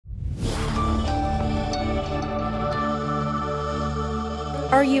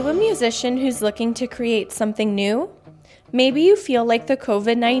Are you a musician who's looking to create something new? Maybe you feel like the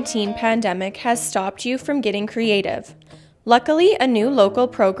COVID-19 pandemic has stopped you from getting creative. Luckily, a new local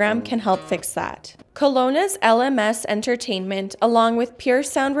program can help fix that. Kelowna's LMS Entertainment, along with Pure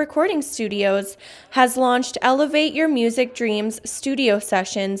Sound Recording Studios, has launched Elevate Your Music Dreams studio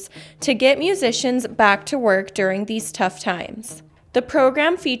sessions to get musicians back to work during these tough times. The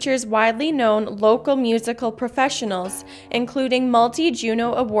program features widely known local musical professionals, including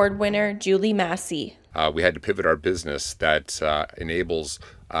multi-Juno Award winner Julie Massey. We had to pivot our business that enables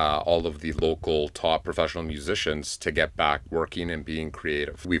all of the local top professional musicians to get back working and being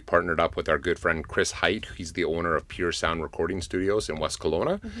creative. We've partnered up with our good friend Chris Height. He's the owner of Pure Sound Recording Studios in West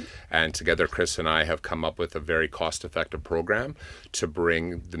Kelowna. And together Chris and I have come up with a very cost-effective program to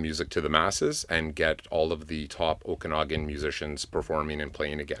bring the music to the masses and get all of the top Okanagan musicians performing and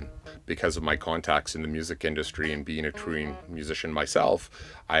playing again. Because of my contacts in the music industry and being a touring musician myself,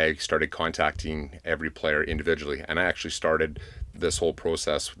 I started contacting every player individually, and I actually started this whole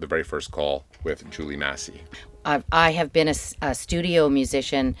process, the very first call, with Julie Massey. I have been a studio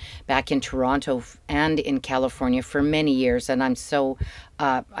musician back in Toronto and in California for many years, and I'm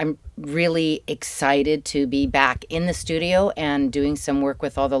really excited to be back in the studio and doing some work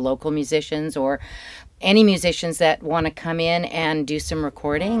with all the local musicians or any musicians that want to come in and do some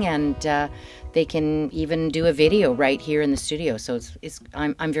recording, and they can even do a video right here in the studio. So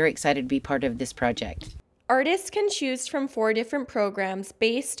I'm very excited to be part of this project. Artists can choose from 4 different programs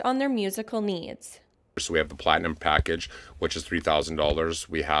based on their musical needs. So we have the Platinum package, which is $3,000.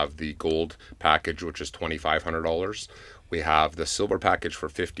 We have the Gold package, which is $2,500. We have the Silver package for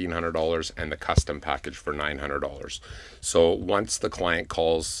 $1,500 and the Custom package for $900. So once the client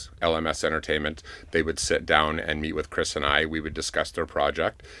calls LMS Entertainment, they would sit down and meet with Chris and I. We would discuss their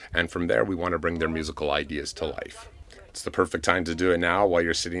project, and from there we want to bring their musical ideas to life. It's the perfect time to do it now while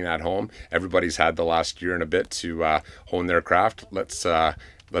you're sitting at home. Everybody's had the last year and a bit to hone their craft. Let's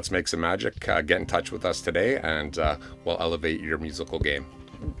make some magic. Get in touch with us today, and we'll elevate your musical game.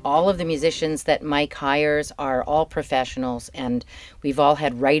 All of the musicians that Mike hires are all professionals, and we've all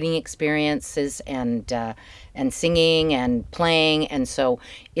had writing experiences and singing and playing, and so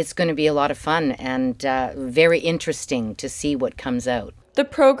it's going to be a lot of fun and very interesting to see what comes out. The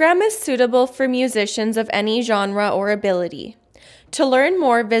program is suitable for musicians of any genre or ability. To learn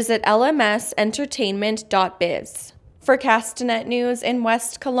more, visit lmsentertainment.biz. For Castanet News in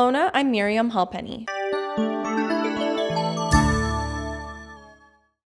West Kelowna, I'm Miriam Halpenny.